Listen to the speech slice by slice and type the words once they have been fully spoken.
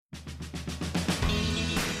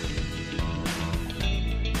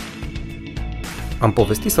Am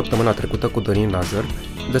povestit săptămâna trecută cu Dorin Lazar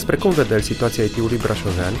despre cum vede el situația IT-ului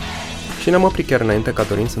brașovean și ne-am oprit chiar înainte ca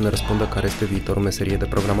Dorin să ne răspundă care este viitorul meseriei de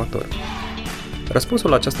programator. Răspunsul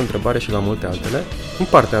la această întrebare și la multe altele în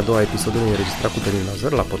partea a doua a episodului înregistrat cu Dorin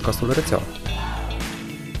Lazar la podcastul Rețeaua.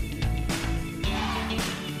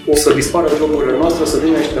 O să dispară joburile noastre, să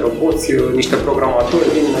vină niște roboți, niște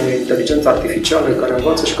programatori din inteligență artificială care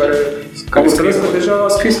învață și care am înțeles că deja a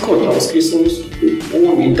scris cod, au scris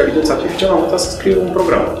un inteligență artificială, am putea să scrie un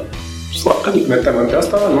program. Foarte mic ne temem de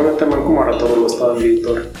asta, nu ne temem cum arată rolul ăsta în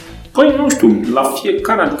viitor. Păi nu știu, la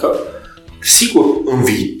fiecare, adică sigur, în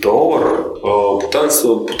viitor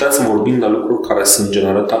putem să vorbim de lucruri care sunt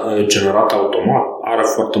generate automat, are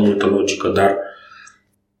foarte multă logică, dar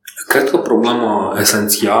cred că problema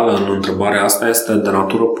esențială în întrebarea asta este de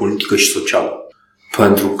natură politică și socială.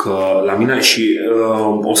 Pentru că la mine și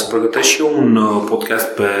o să pregătesc și eu un podcast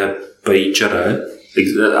pe ICR.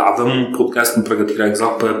 Avem un podcast în pregătire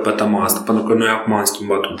exact pe tema asta, pentru că noi acum am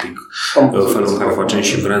schimbat un pic felul în care facem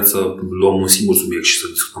și vrem să luăm un singur subiect și să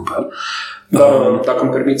discutăm pe el. Dacă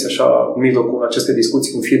îmi permiți așa, în mijlocul acestei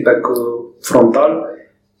discuții, un feedback frontal,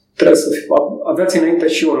 trebuie să aveați înainte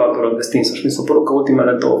și o latură destinsă și mi s-a părut că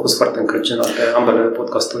ultimele două au fost foarte încrăcenate, ambele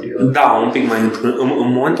podcasturi. Da, un pic mai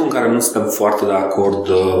în momentul în care nu suntem foarte de acord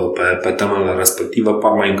pe temele respective,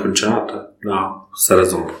 par mai încrâncenate. Da, se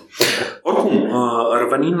rezolvă. Oricum,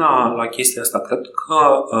 revenind la chestia asta, cred că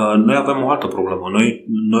noi avem o altă problemă.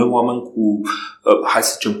 Noi oameni cu, hai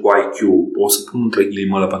să zicem, cu IQ, o să pun între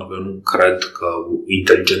ghilimele pentru că eu nu cred că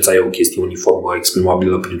inteligența e o chestie uniformă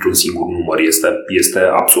exprimabilă printr-un singur număr. Este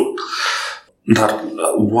absurd. Dar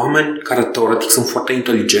oameni care teoretic sunt foarte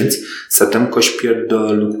inteligenți se tem că își pierd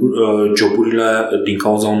joburile din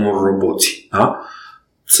cauza unor roboți. Da?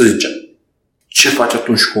 Să zicem, ce face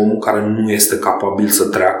atunci cu omul care nu este capabil să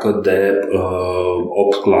treacă de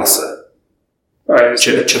 8 clase?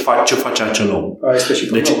 Ce face acel om?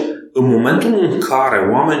 Deci, în momentul în care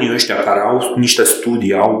oamenii ăștia care au niște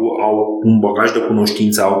studii, au un bagaj de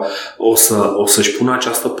cunoștințe, o să-și pună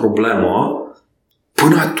această problemă,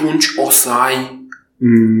 până atunci o să ai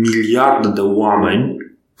miliarde de oameni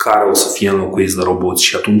care o să fie înlocuiți de roboți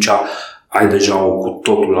și atunci ai deja o cu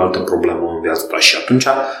totul altă problemă în viața ta. Și atunci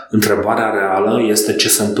întrebarea reală este ce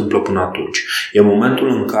se întâmplă până atunci. E momentul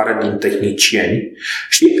în care din tehnicieni,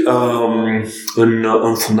 știi,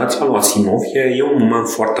 în fundația lui Asimov e un moment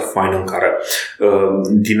foarte fain în care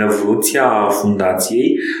din evoluția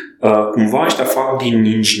fundației cumva ăștia fac din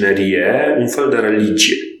inginerie un fel de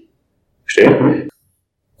religie. Știi?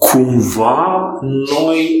 Cumva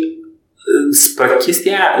noi spre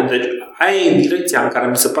chestia aia, deci aia e direcția în care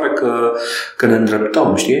mi se pare că ne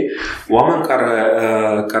îndreptăm, știi? Oameni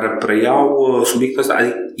care preiau subiectul ăsta,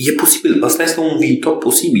 adică e posibil, ăsta este un viitor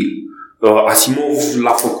posibil. Asimov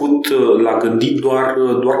l-a gândit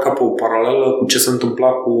doar ca pe o paralelă cu ce se întâmpla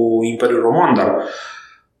cu Imperiul Roman, dar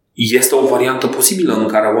este o variantă posibilă în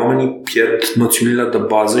care oamenii pierd noțiunile de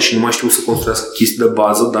bază și nu mai știu să construiască chestii de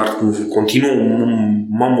bază, dar continuă un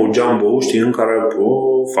mambo-jumbo, știi, în care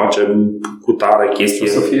facem cu tare chestii. O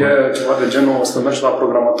să fie ceva de genul, o să mergi la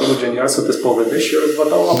programatorul genial să te spovedești și el îți va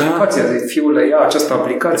da o aplicație. Da. Zic, fiule, ia această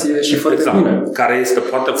aplicație și fă-te bine. Care este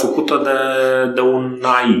poate făcută de un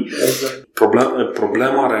AI. Exact.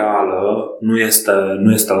 Problema reală nu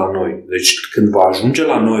este la noi. Deci când va ajunge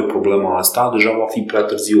la noi problema asta, deja va fi prea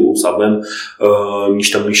târziu. O să avem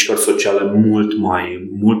niște mișcări sociale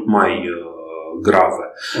mult mai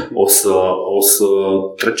grave. O să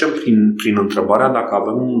trecem prin întrebarea dacă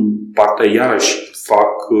avem parte, iarăși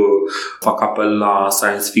fac apel la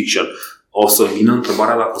science fiction. O să vină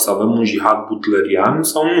întrebarea dacă o să avem un jihad butlerian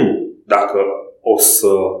sau nu. Dacă o să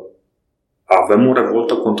avem o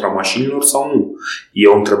revoltă contra mașinilor sau nu. E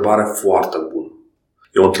o întrebare foarte bună.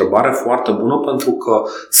 E o întrebare foarte bună pentru că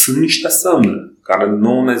sunt niște semne care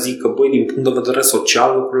nouă ne zic că, băi, din punct de vedere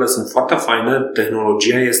social, lucrurile sunt foarte faine,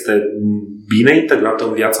 tehnologia este bine integrată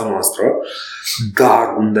în viața noastră,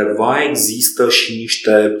 dar undeva există și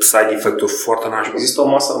niște side effect-uri foarte nașpa. Există o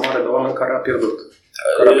masă mare de oameni care a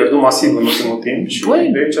pierdut masiv în ultimul timp și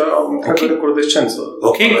de aici cred că recrudescență.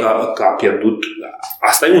 Ok, că a pierdut.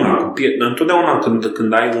 Asta e una. Întotdeauna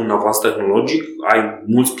când ai un avans tehnologic, ai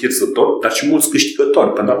mulți pierzători, dar și mulți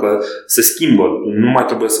câștigători, pentru că se schimbă. Nu mai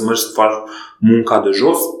trebuie să mergi să faci munca de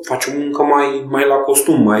jos, faci o muncă mai la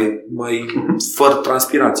costum, mai fără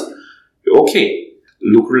transpirație. Ok.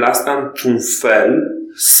 Lucrurile astea, într-un fel,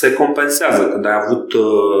 se compensează. Când ai avut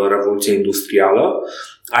Revoluția Industrială,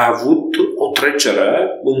 ai avut o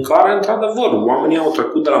trecere în care, într-adevăr, oamenii au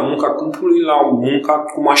trecut de la munca câmpului la munca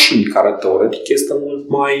cu mașini, care teoretic este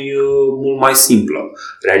mult mai simplă.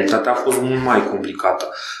 Realitatea a fost mult mai complicată.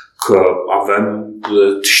 că avem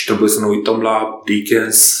și trebuie să ne uităm la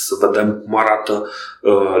Dickens, să vedem cum arată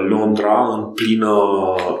Londra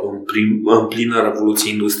în plină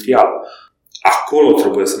revoluție industrială. Acolo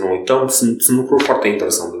trebuie să ne uităm, sunt lucruri foarte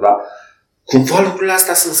interesante, da? Cumva lucrurile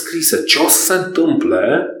astea sunt scrise. Ce o să se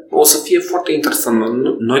întâmple o să fie foarte interesant.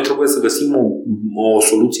 Noi trebuie să găsim o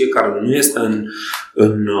soluție care nu este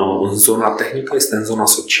în zona tehnică, este în zona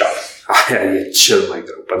socială. Aia e cel mai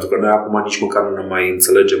greu. Pentru că noi acum nici măcar nu ne mai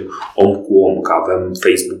înțelegem om cu om, că avem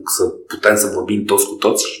Facebook, să putem să vorbim toți cu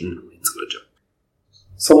toți și nu ne înțelegem.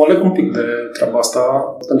 Să mă leg un pic de treaba asta,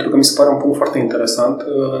 pentru că mi se pare un punct foarte interesant.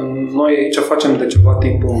 Noi aici facem de ceva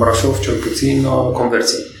timp în Brașov, cel puțin,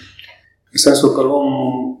 conversii. În sensul că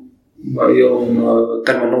e un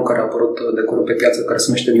termen nou care a apărut de curând pe piață, care se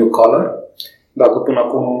numește New Collar. Dacă până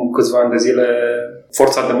acum câțiva ani de zile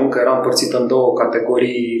forța de muncă era împărțită în două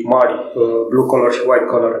categorii mari, blue collar și white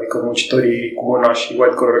collar, adică muncitorii cu mâna, și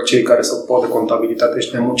white collar, cei care se ocupau de contabilitate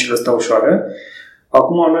și de muncile astea ușoare.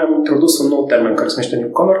 Acum noi am introdus un nou termen care se numește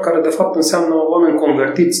New Collar, care de fapt înseamnă oameni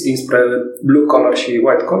convertiți dinspre blue collar și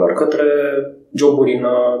white collar către joburi,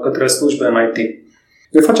 către slujbe în IT.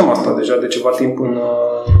 Noi facem asta deja de ceva timp în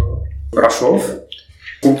Brașov,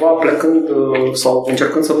 cumva plecând sau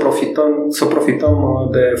încercând să profităm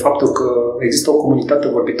de faptul că există o comunitate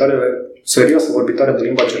serioasă vorbitoare de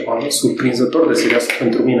limba germană, surprinzător de serioasă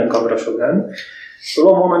pentru mine ca brașovean.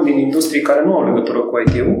 Luăm oameni din industrii care nu au legătură cu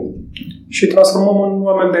IT-ul și transformăm în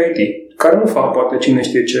oameni de IT, care nu fac, poate cine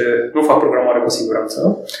știe ce, nu fac programare cu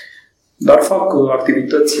siguranță, dar fac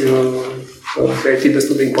activități de IT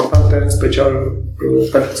destul de importante, în special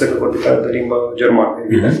pentru țările vorbitoare de limbă germană,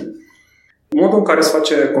 evident. Modul în care se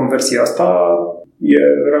face conversia asta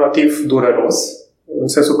e relativ dureros, în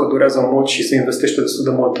sensul că durează mult și se investește destul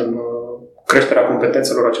de mult în creșterea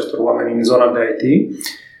competențelor acestor oameni în zona de IT.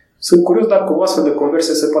 Sunt curios dacă o astfel de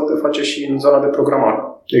conversie se poate face și în zona de programare.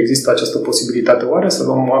 Există această posibilitate oare să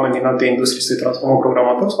luăm oameni din alte industrii să-i transformăm în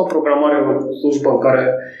programatori, sau programare e o slujbă în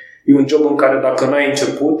care e un job în care dacă n-ai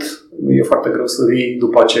început, e foarte greu să vii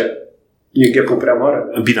după aceea? E gap-ul prea mare?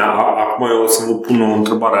 Bine, acum eu o să vă pun o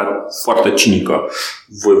întrebare foarte cinică.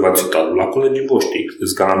 Voi v-ați uitat la colegii voștri.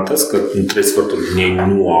 Îți garantez că în 3 sferturi din ei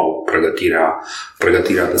nu au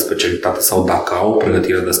pregătirea de specialitate, sau dacă au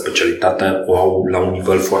pregătirea de specialitate, o au la un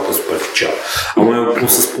nivel foarte superficial. Acum eu pot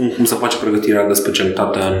să spun cum se face pregătirea de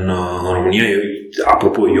specialitate în România.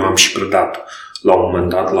 Apropo, eu am și predat la un moment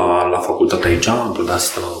dat la facultate aici, am predat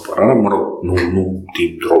sistemul de apărare, mă rog, nu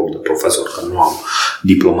tip drog de profesor, că nu am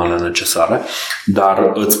diplomele necesare,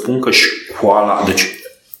 dar îți spun că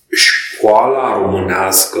școala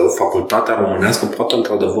românească, facultatea românească, poate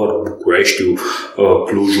într-adevăr Bucureștiul,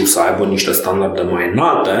 Clujul să aibă niște standarde mai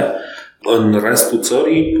înalte. În restul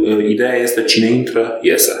țării, ideea este cine intră,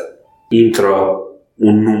 iese. Intră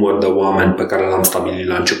un număr de oameni pe care l-am stabilit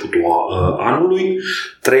la începutul anului.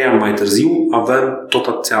 3 ani mai târziu avem tot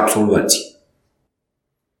atâția absolvenți.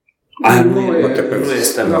 Nu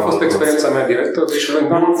este. A fost experiența mea directă. Deci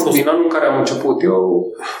din anul în care am început eu...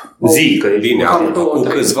 Zic că e bine, acum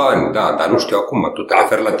câțiva ani, da, dar nu știu acum. Tu te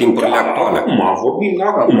referi la timpurile actuale. Acum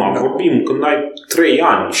vorbim când ai 3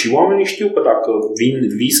 ani și oamenii știu că dacă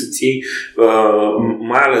vii să-ți iei,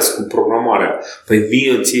 mai ales cu programarea,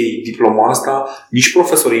 vii să-ți iei diploma asta, nici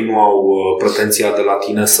profesorii nu au pretenția de la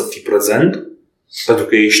tine să fii prezent, pentru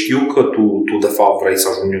că ei știu că tu de fapt vrei să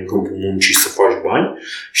ajungi în câmpul muncii și să faci bani.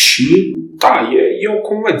 Și da, e o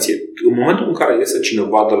convenție. În momentul în care iese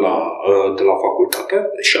cineva de la facultate,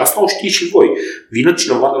 și asta o știți și voi, vine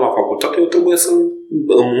cineva de la facultate, eu trebuie să,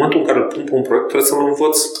 în momentul în care îl pun pe un proiect, trebuie să-l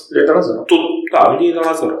învăț de la zero. E de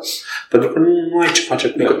la zero. Pentru că nu ai ce face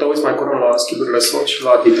cu el. Decât te uiți mai curând la skillurile soft și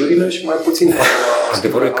la atitudine și mai puțin la...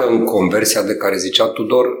 Adevărul e că în conversia de care zicea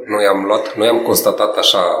Tudor, noi am constatat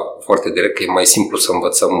așa foarte direct că e mai simplu să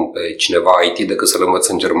învățăm pe cineva IT decât să-l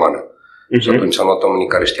învățăm germană. Și atunci am luat oamenii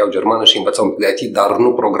care știau germană și învățăm de IT, dar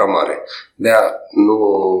nu programare. De-aia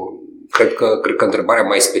cred că întrebarea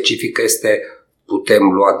mai specifică este: putem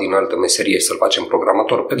lua din altă meserie să-l facem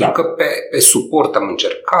programator? Pentru că pe suport am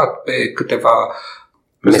încercat, pe câteva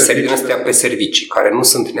meserii din astea pe servicii, care nu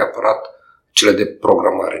sunt neapărat cele de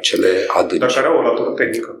programare, cele adânci. Dar care au o latură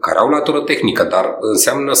tehnică. Care au latură tehnică, dar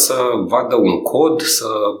înseamnă să vadă un cod, să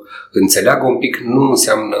înțeleagă un pic, nu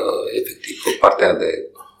înseamnă efectiv partea de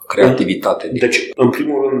creativitate. Deci, în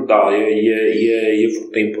primul rând, da, e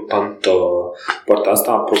foarte important partea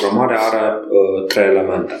asta. Programarea are 3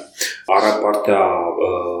 elemente. Are partea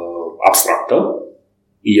abstractă.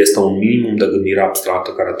 Este un minimum de gândire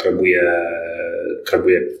abstractă care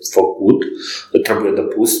trebuie făcut, trebuie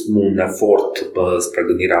depus un efort spre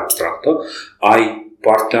gândirea abstractă. Ai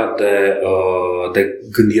partea de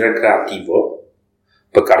gândire creativă,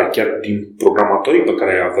 pe care chiar din programatorii pe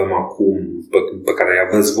care îi avem acum, pe care îi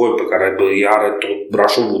aveți voi, pe care îi are tot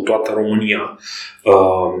Brașovul, toată România,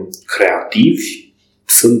 creativi,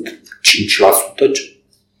 sunt 5%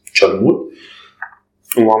 cel mult.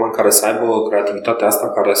 Oameni care să aibă creativitatea asta,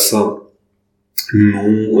 care să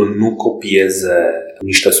nu copieze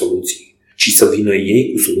niște soluții, ci să vină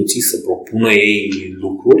ei cu soluții, să propună ei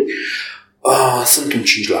lucruri, sunt un 5%.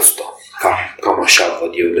 Cam așa văd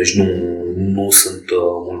eu, deci nu sunt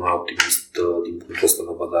mult mai optimist din punctul ăsta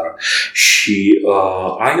de vedere. Și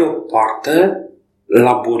ai o parte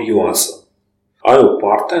laborioasă. Ai o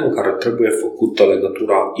parte în care trebuie făcută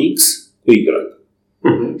legătura X cu Y.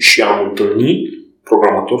 Și am întâlnit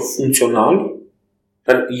programatori funcționali.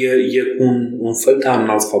 E un fel de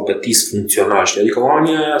analfabetism funcțional, știi? Adică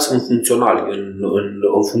oamenii aia sunt funcționali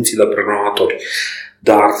în funcție de programatori,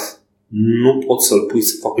 dar nu poți să-l pui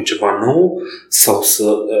să facă ceva nou sau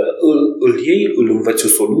să îl înveți o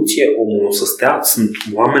soluție, omul o să stea. Sunt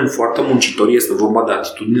oameni foarte muncitori, este vorba de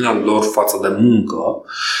atitudinea lor față de muncă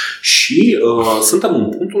și suntem în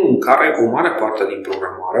punctul în care o mare parte din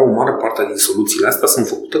programare, o mare parte din soluțiile astea sunt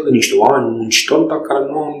făcute de niște oameni muncitori, dar care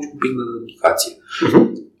nu au niciun pic de dedicație.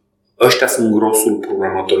 Ăștia sunt grosul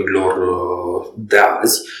programatorilor de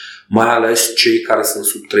azi, mai ales cei care sunt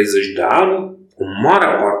sub 30 de ani. O mare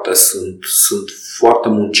parte sunt foarte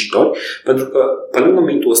muncitori, pentru că pe lângă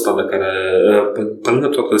mitul ăsta pe lângă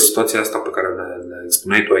toată situația asta pe care le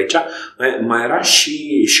spuneai tu aici, mai era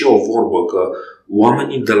și o vorbă că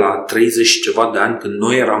oamenii de la 30 și ceva de ani, când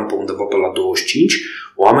noi eram pe undeva pe la 25,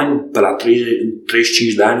 oameni pe la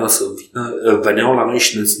 35 de ani veneau la noi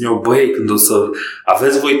și ne spuneau: băi, când o să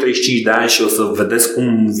aveți voi 35 de ani și o să vedeți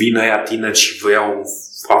cum vin aia tineri și vă iau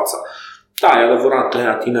fața. Da, e adevărat,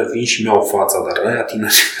 ăia tineri vin și mi-au fața, dar ăia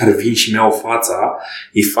tineri care vin și mi-au fața,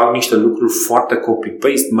 îi fac niște lucruri foarte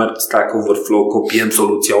copy-paste, merg Stack Overflow, copiem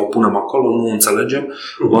soluția, o punem acolo, nu înțelegem.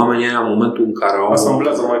 Oamenii ăia, în momentul în care au...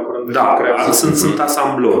 Asamblează mai curând. Da, sunt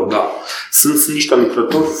asamblori, da. Sunt niște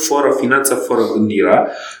lucrători fără finanțe, fără gândire.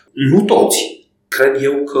 Nu toți. Cred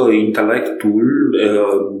eu că intelectul,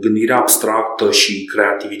 gândirea abstractă și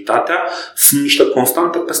creativitatea sunt niște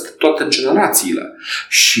constante peste toate generațiile.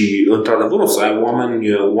 Și, într-adevăr, o să ai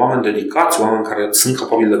oameni dedicați, oameni care sunt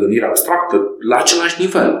capabili de gândire abstractă la același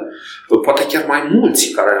nivel. Poate chiar mai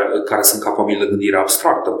mulți care sunt capabili de gândire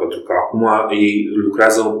abstractă, pentru că acum ei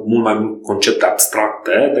lucrează mult mai mult concepte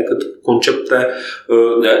abstracte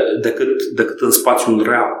decât în spațiul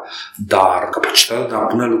real. Dar capacitatea de a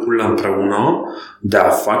pune lucrurile împreună, de a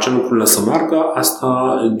face lucrurile să meargă,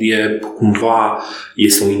 asta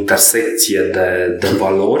este o intersecție de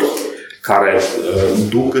valori care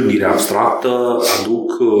duc gândirea abstractă,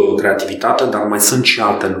 aduc creativitate, dar mai sunt și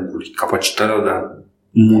alte lucruri. Capacitatea de a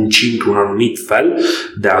munci într-un anumit fel,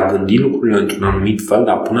 de a gândi lucrurile într-un anumit fel,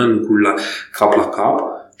 de a pune lucrurile cap la cap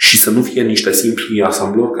și să nu fie niște simpli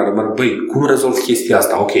asamblori care merg: băi, cum rezolv chestia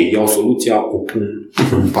asta? Ok, iau soluția, o pun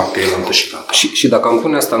în partea elantă și gata. Și dacă am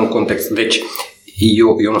pune asta în context, deci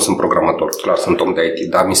eu nu sunt programator, clar sunt om de IT,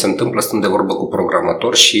 dar mi se întâmplă stând de vorbă cu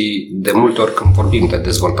programatori și de multe ori când vorbim de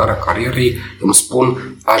dezvoltarea carierei îmi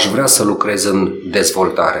spun: aș vrea să lucrez în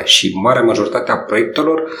dezvoltare, și marea majoritatea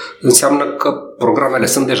proiectelor înseamnă că programele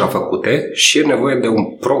sunt deja făcute și e nevoie de un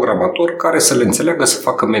programator care să le înțeleagă, să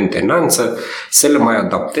facă mentenanță, să le mai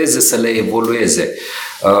adapteze, să le evolueze.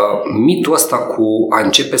 Mitul ăsta cu a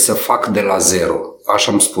începe să fac de la zero,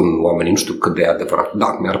 așa îmi spun oamenii, nu știu cât de adevărat.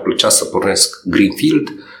 Da, mi-ar plăcea să pornesc greenfield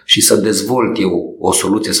și să dezvolt eu o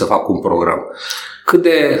soluție, să fac un program.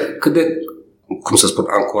 Cât de cum să spun,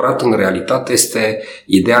 ancorat în realitate este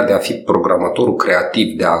ideea de a fi programatorul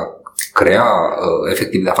creativ, de a crea,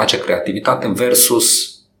 efectiv, de a face creativitate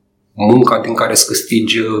versus munca din care îți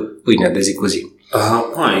câștigi pâinea de zi cu zi.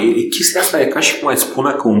 Chestia asta e ca și cum ai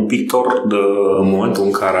spune că un pictor, în momentul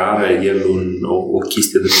în care are el o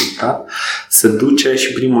chestie de pictat, se duce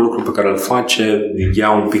și primul lucru pe care îl face,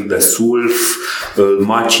 ia un pic de sulf, îl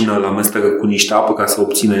macină, îl amestecă cu niște apă ca să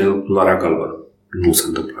obțină el culoarea galbenă. Nu se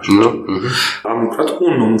întâmplă așa. Am lucrat cu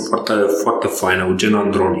un om foarte, foarte fain, Eugen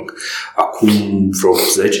Andronic, acum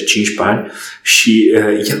vreo 10-15 ani, și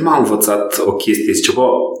el m-a învățat o chestie. Zice: bă,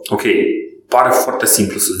 ok, pare foarte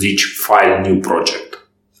simplu să zici file new project.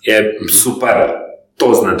 E super.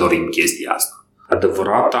 Toți ne dorim chestia asta.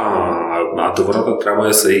 Adevărata treabă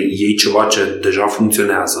e să iei ceva ce deja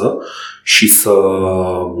funcționează și să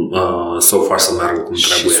o faci să meargă cum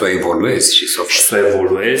trebuie. Și să o evoluezi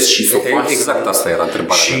și să o faci. Exact asta era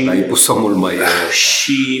întrebarea mea, dar ai pus-o mult mai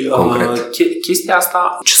concret. Chestia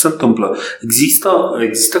asta, ce se întâmplă?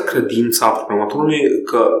 Există credința programatorului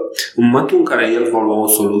că în momentul în care el va lua o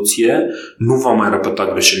soluție, nu va mai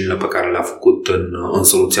repeta greșelile pe care le-a făcut în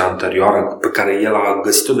soluția anterioară, pe care el a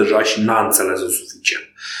găsit-o deja și n-a înțeles-o suficient.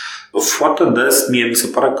 Foarte des, mie mi se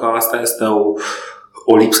pare că asta este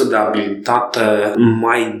o lipsă de abilitate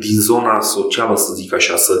mai din zona socială, să zic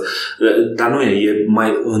așa, dar nu e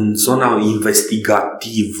mai în zona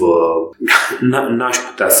investigativă. N-aș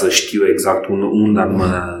putea să știu exact unde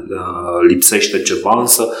anume lipsește ceva,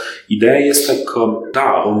 însă ideea este că,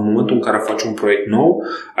 da, în momentul în care faci un proiect nou,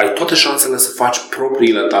 ai toate șansele să faci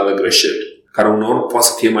propriile tale greșeli, care uneori poate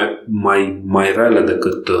să fie mai rele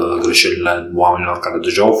decât greșelile oamenilor care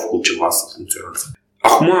deja au făcut ceva să funcționeze.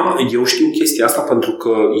 Acum, eu știu chestia asta pentru că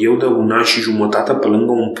eu de 1 an și jumătate, pe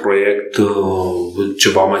lângă un proiect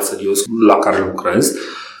ceva mai serios la care lucrez,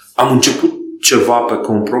 am început ceva pe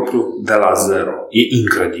cont propriu de la zero. E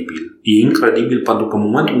incredibil. E incredibil pentru că în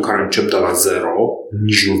momentul în care încep de la zero,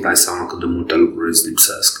 nici nu dai seama cât de multe lucruri îți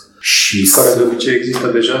lipsesc. Care de obicei există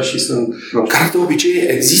deja și sunt... Care de obicei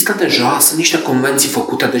există deja, sunt niște convenții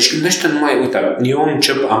făcute. Deci gândește numai, uite, eu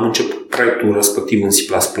am început proiectul respectiv în C++.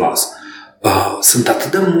 Sunt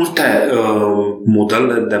atât de multe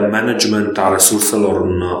modele de management a resurselor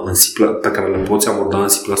pe care le poți aborda în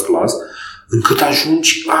C++, încât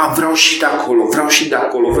ajungi, vreau și de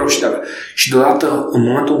acolo. Și deodată, în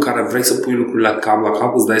momentul în care vrei să pui lucrurile cap la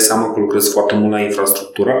cap, îți dai seama că lucrezi foarte mult la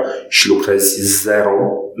infrastructură și lucrezi zero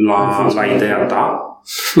la ideea ta.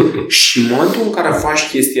 Și în momentul în care faci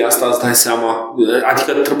chestia asta, îți dai seama,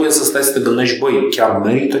 adică trebuie să stai să te gândești, băi, chiar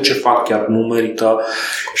merită ce fac, chiar nu merită,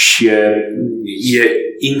 și e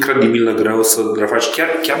incredibil de greu să le faci,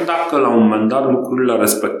 chiar dacă la un moment dat lucrurile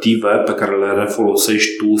respective pe care le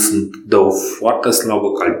refolosești tu sunt de o foarte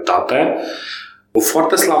slabă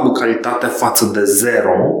calitate, față de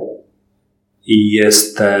zero,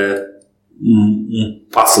 este un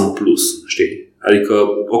pas în plus, știi? Adică,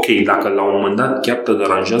 ok, dacă la un moment dat chiar te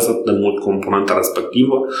deranjează atât de mult componenta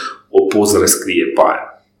respectivă, o poți rescrie pe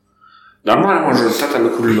aia. Dar marea majoritatea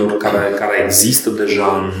lucrurilor care există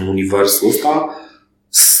deja în universul ăsta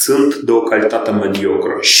sunt de o calitate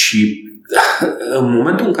mediocră și în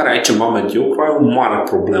momentul în care ai ceva mediocru, ai o mare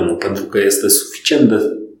problemă, pentru că este suficient de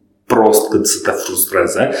prost cât să te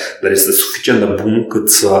frustreze, dar este suficient de bun cât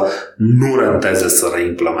să nu renteze să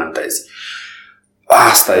reimplementezi.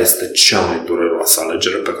 Asta este cea mai dureroasă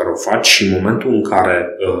alegere pe care o faci și în momentul în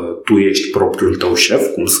care tu ești propriul tău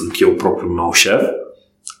șef, cum sunt eu propriul meu șef,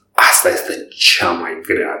 asta este cea mai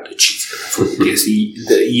grea decizie de făcut.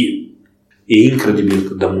 E incredibil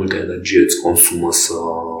cât de multă energie îți consumă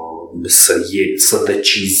să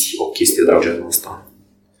decizi o chestie de genul ăsta.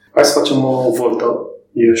 Hai să facem o voltă.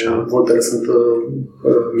 Voltele sunt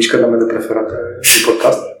mișcările mele preferate în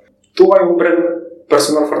podcast. Tu ai un brand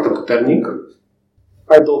personal foarte puternic.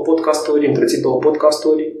 Ai 2 podcasturi, întreții 2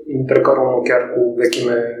 podcasturi, dintre care unul chiar cu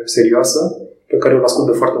vechime serioasă, pe care îl ascult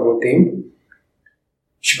de foarte mult timp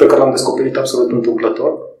și pe care l-am descoperit absolut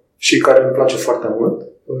întâmplător și care îmi place foarte mult,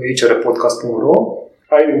 icrpodcast.ro.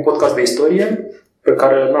 Ai un podcast de istorie pe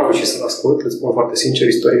care n-am reușit să-l ascult, îți spun foarte sincer,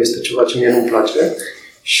 istoria este ceva ce mie nu-mi place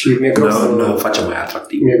și mi-e greu face mai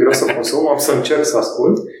atractiv. Mi-e greu să consum, am să încerc să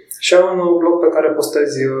ascult. Și am un blog pe care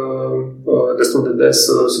postezi destul de des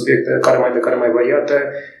subiecte de care mai variate.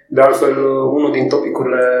 De altfel, unul din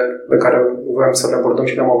topicurile pe care voiam să le abordăm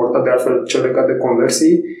și le-am abordat, de altfel cel legat de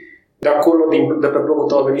conversii, de acolo, de pe blogul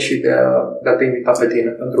tău a venit și ideea de a te invita pe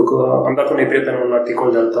tine. Pentru că am dat unui prieten un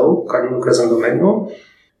articol de-al tău, care nu lucrează în domeniu,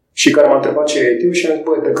 și care m-a întrebat ce e ETU și am zis,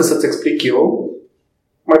 băi, decât să-ți explic eu,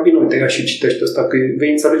 mai bine, uite, ia și citește ăsta, că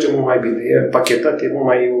vei înțelege mult mai bine. E pachetat, e mult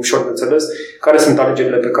mai ușor de înțeles. Care sunt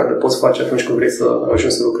alegerile pe care le poți face atunci când vrei să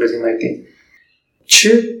ajungi să lucrezi în IT?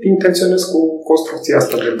 Ce intenționezi cu construcția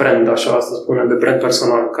asta de brand, așa să spunem, de brand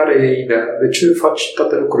personal? Care e ideea? De ce faci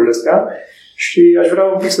toate lucrurile astea? Și aș vrea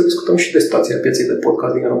un pic să discutăm și de situația pieței de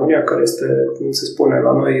podcast din România, care este, cum se spune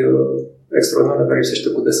la noi, extraordinară, dar lipsește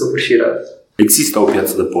cu desăvârșire. Există o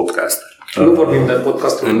piață de podcast. Nu vorbim de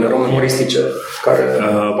podcasturi umoristice care...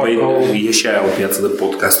 E și aia o piață de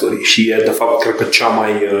podcasturi și e, de fapt, cred că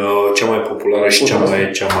cea mai populară și cea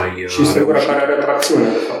mai și singura care are tracțiune,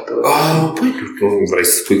 de fapt. Nu vrei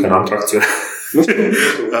să spui că n-am tracțiune? Nu știu.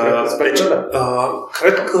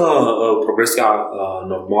 Cred că progresia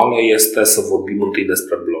normală este să vorbim întâi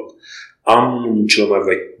despre blog. Am cele mai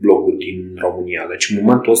vechi bloguri din România. Deci, în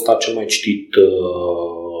momentul ăsta, cel mai citit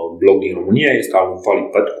blog din România este al Vali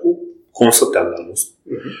Petcu, Consătean de-al nostru.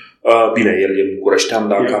 Bine, el e bucureștean,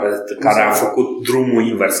 dar care a făcut drumul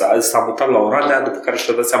invers. S-a mutat la Oradea, după care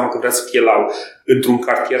și-a dat seama că vrea să fie într-un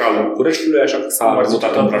cartier al Bucureștiului, așa că s-a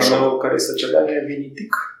mutat în Brașov. Care să cele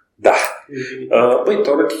Vinitic. Da. Băi,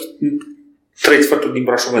 teoretic, 3/4 din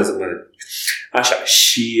brașovență, așa,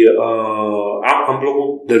 și am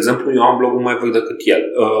blogul, de exemplu, eu am blogul mai vechi decât el.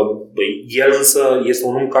 El însă este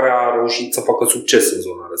un om care a reușit să facă succes în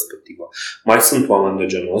zona respectivă. Mai sunt oameni de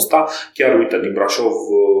genul ăsta. Chiar, uite, din Brașov,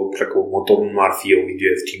 cred că următorul nu ar fi Ovidiu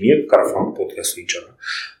Eftimie, cu care fac podcastul aici.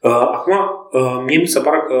 Acum, mie mi se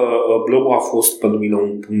pare că blogul a fost pentru mine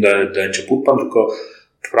un punct de început, pentru că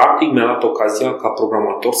practic mi-a dat ocazia ca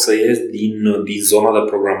programator să ies din zona de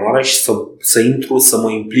programare și să intru, să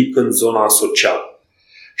mă implic în zona socială.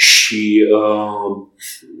 Și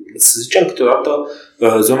să zicem câteodată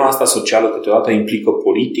zona asta socială câteodată implică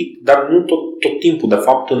politic, dar nu tot timpul. De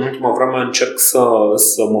fapt, în ultima vreme încerc să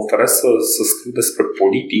mă oferesc să scriu despre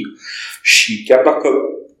politic și chiar dacă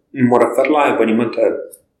mă refer la evenimente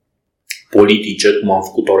politice, cum am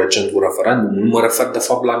făcut-o recent cu referendumul, mă refer de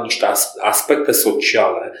fapt la niște aspecte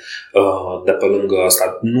sociale de pe lângă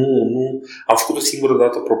asta. Nu, am făcut o singură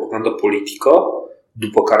dată propagandă politică,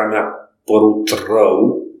 după care mi-a părut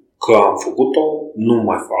rău că am făcut-o, nu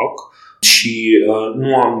mai fac și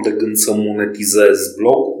nu am de gând să monetizez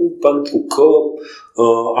blogul pentru că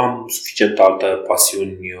am suficient alte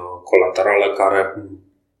pasiuni colaterale care,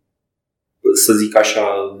 să zic așa,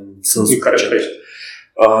 sunt suficiente.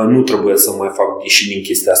 Nu trebuie să mai fac și din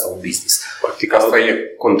chestia asta un business. Practic asta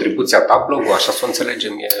e contribuția ta blogul, așa să o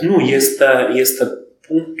înțelegem. Nu, este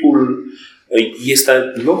punctul,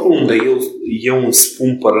 este locul unde eu îmi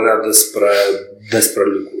spun părerea despre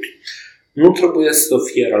lucruri. Nu trebuie să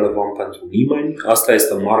fie relevant pentru nimeni, asta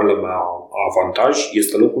este marele meu avantaj,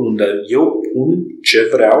 este locul unde eu pun ce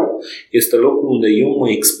vreau, este locul unde eu mă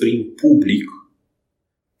exprim public.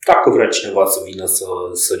 Dacă vrea cineva să vină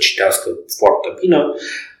să citească, foarte bine.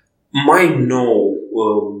 Mai nou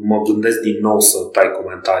mă gândesc din nou să tai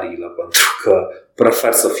comentariile, pentru că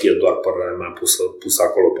prefer să fie doar părerea mea pusă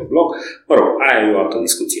acolo pe blog. Mă rog, aia e o altă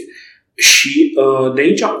discuție. Și de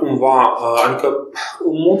aici cumva, adică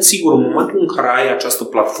în mod sigur, în momentul în care ai această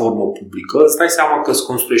platformă publică, îți dai seama că îți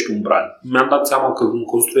construiești un brand. Mi-am dat seama că îmi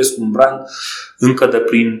construiesc un brand încă de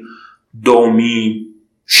prin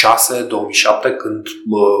 2006-2007, când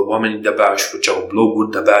oamenii de-abia își făceau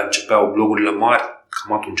bloguri, de-abia începeau blogurile mari,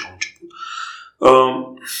 cam atunci au început.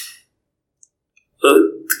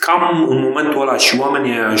 Cam în momentul ăla și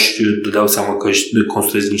oamenii își dădeau seama că își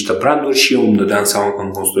construiesc niște branduri și eu îmi dădeam seama că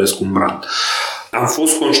îmi construiesc un brand. Am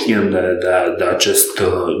fost conștient de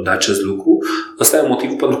acest lucru. Ăsta e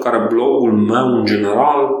motivul pentru care blogul meu, în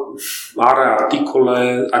general, are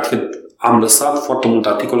articole, adică am lăsat foarte multe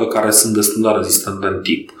articole care sunt destul de rezistente în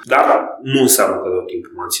timp. Dar nu înseamnă că tot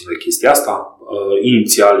timpul menține chestia asta.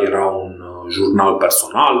 Inițial era un jurnal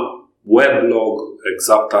personal, weblog,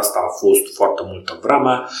 exact asta a fost foarte multă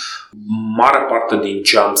vreme. Mare parte din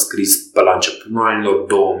ce am scris pe la începutul anilor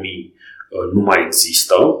 2000 nu mai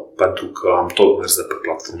există, pentru că am tot mers de pe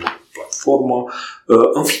platformă.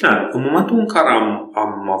 În fine, în momentul în care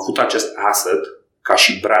am avut acest asset ca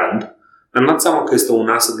și brand, mi-am dat seama că este un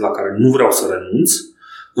asset la care nu vreau să renunț,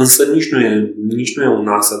 însă nici nu e un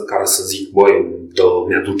asset care să zic, băi,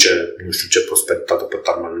 mi-aduce nu știu ce prosperitate pe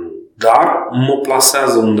termen lung. Dar mă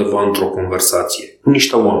plasează undeva într-o conversație cu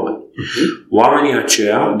niște oameni. Oamenii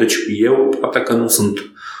aceia, deci eu poate că nu sunt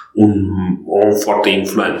un om foarte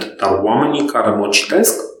influent, dar oamenii care mă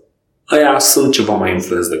citesc, ăia sunt ceva mai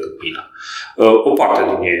influenți decât mine. O parte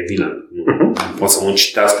din ei, evident. Nu poate să mă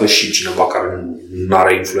citească și cineva care nu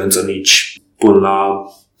are influență nici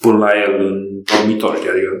până la el în dormitor.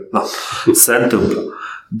 Adică, se întâmplă.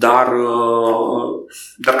 Dar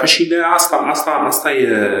ca și ideea asta e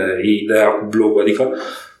ideea cu blogul. Adică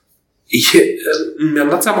mi-am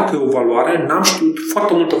dat seama că e o valoare, n-am știut,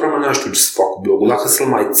 foarte multă vreme n-am știut ce să fac cu blogul, dacă să-l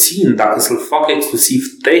mai țin, dacă să-l fac exclusiv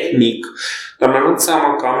tehnic, dar mi-am dat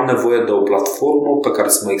seama că am nevoie de o platformă pe care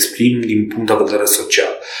să mă exprim din punct de vedere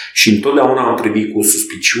social. Și întotdeauna am privit cu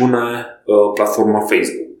suspiciune platforma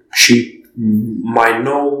Facebook. Și mai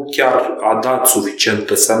nou chiar a dat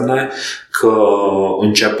suficiente semne că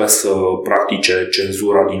începe să practice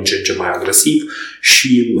cenzura din ce în ce mai agresiv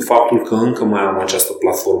și faptul că încă mai am această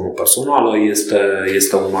platformă personală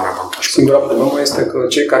este un mare avantaj. Singura problemă este că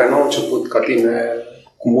cei care nu au început ca tine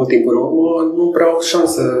cu mult timp în urmă nu prea au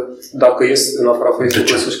șanse, dacă ies în afara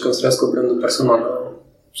Facebook-ului, să-și construiască brandul personal.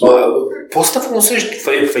 Poți să te folosești.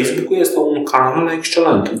 Facebook-ul este un canal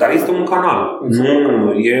excelent, dar este un canal.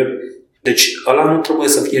 Nu e... Deci ăla nu trebuie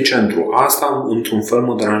să fie centru. Asta într-un fel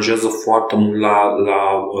mă deranjează foarte mult la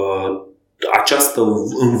această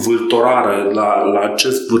învâltorare, la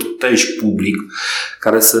acest vârtej public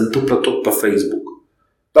care se întâmplă tot pe Facebook.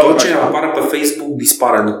 Tot ce apare pe Facebook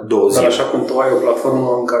dispare în 2 zile. Dar așa cum tu ai o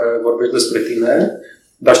platformă în care vorbești despre tine,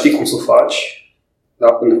 dar știi cum să o faci,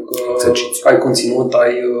 da? Pentru că ai conținut,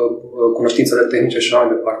 ai cunoștințele tehnice și așa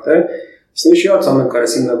mai departe, sunt și alți oameni care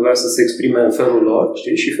simt nevoia să se exprime în felul lor,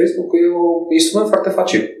 știi? Și Facebook e un instrument foarte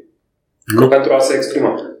facil pentru a se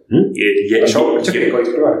exprima. Așa o percepție ca o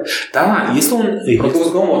exprimare. Da, este un... Produc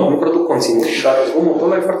zgomot, nu produc conținut, dar zgomotul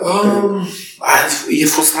ăla e foarte e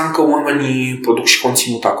frustrant că oamenii produc și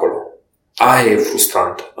conținut acolo. Aia e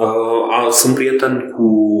frustrant. Sunt prieten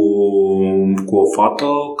cu o fată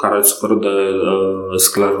care suferă de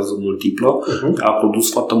scleroză multiplă. A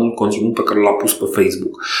produs foarte mult conținut pe care l-a pus pe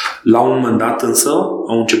Facebook. La un moment dat însă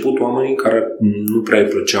au început oamenii care nu prea îi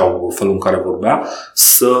plăceau felul în care vorbea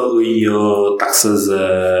să îi taxeze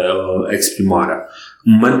exprimarea.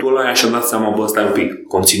 În momentul ăla și-a dat seama, stai un pic,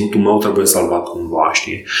 conținutul meu trebuie salvat cumva,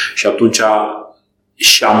 știi? Și atunci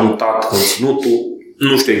și-a mutat conținutul.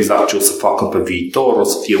 Nu știu exact ce o să facă pe viitor, o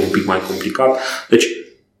să fie un pic mai complicat. Deci,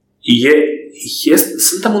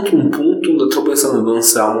 suntem într-un punct unde trebuie să ne dăm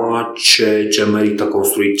seama ce merită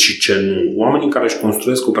construit și ce nu. Oamenii care își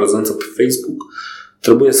construiesc o prezență pe Facebook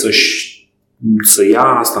trebuie să ia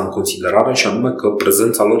asta în considerare și anume că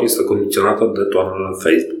prezența lor este condiționată de toanele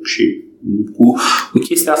Facebook. Și cu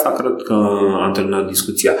chestia asta cred că am terminat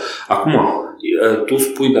discuția. Acum, tu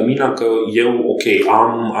spui de mine că eu,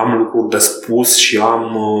 am lucruri de spus și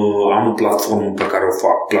am o platformă pe care o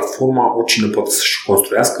fac. Platforma oricine poate să-și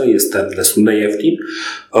construiască, este destul de ieftin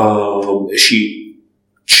și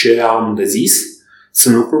ce am de zis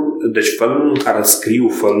sunt lucruri, deci felul în care scriu,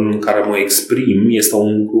 felul în care mă exprim este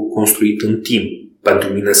un lucru construit în timp.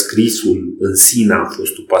 Pentru mine scrisul în sine a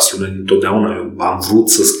fost o pasiune întotdeauna. Eu am vrut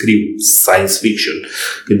să scriu science fiction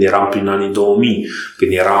când eram prin anii 2000,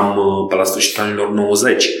 când eram pe la sfârșitul anilor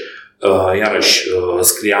 90. Iarăși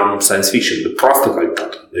scriam science fiction de proastă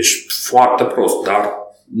calitate, deci foarte prost, dar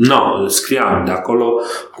scriam de acolo.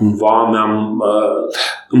 Cumva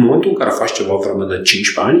în momentul în care faci ceva vreme de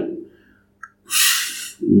 15 ani,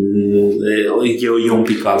 e un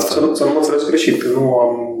pic altfel. Să nu mă înțeles greșit.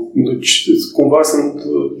 Deci, cumva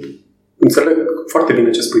înțeleg foarte bine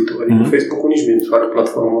ce spui tu. Adică Facebook-ul nici nu are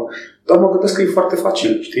platformă. Dar mă gândesc că e foarte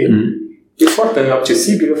facil, știi? E foarte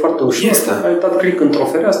accesibil, e foarte ușor. Ai dat click într-o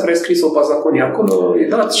fereastră, ai scris o bazaconie acolo, e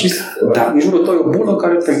dat și în jurul tău e o bulă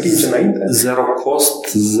care te împinge înainte. Zero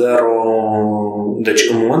cost, zero... Deci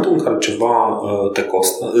în momentul în care ceva te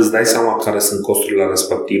costă, îți dai seama care sunt costurile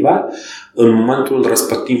respective, în momentul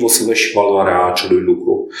respectiv o să vezi și valoarea acelui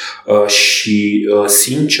lucru. Și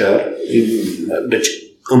sincer, deci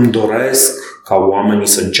îmi doresc ca oamenii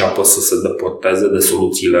să înceapă să se depărteze de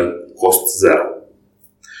soluțiile cost zero.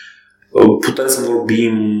 Putem să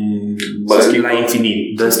vorbim la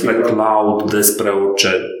infinit despre cloud, despre orice.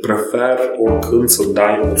 Prefer oricând să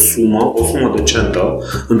dai o sumă decentă.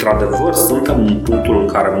 Într-adevăr, suntem în punctul în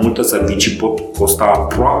care multe servicii pot costa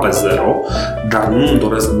aproape zero, dar nu îmi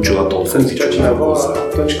doresc niciodată un serviciu. Zicea cineva,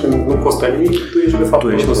 atunci când nu costă nimic, tu ești de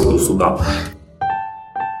fapt produsul, da.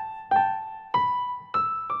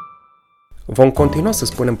 Vom continua să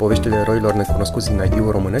spunem poveștile eroilor necunoscuți din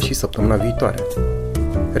IT-ul românesc și săptămâna viitoare.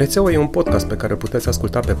 Rețeaua e un podcast pe care îl puteți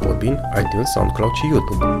asculta pe Podbean, iTunes, SoundCloud și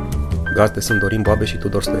YouTube. Gazde sunt Dorin Boabe și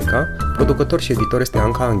Tudor Stoica, producător și editor este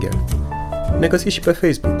Anca Angel. Ne găsiți și pe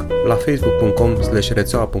Facebook, la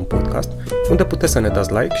facebook.com/rețeaua.podcast, unde puteți să ne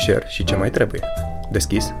dați like, share și ce mai trebuie.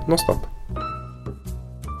 Deschis, non-stop!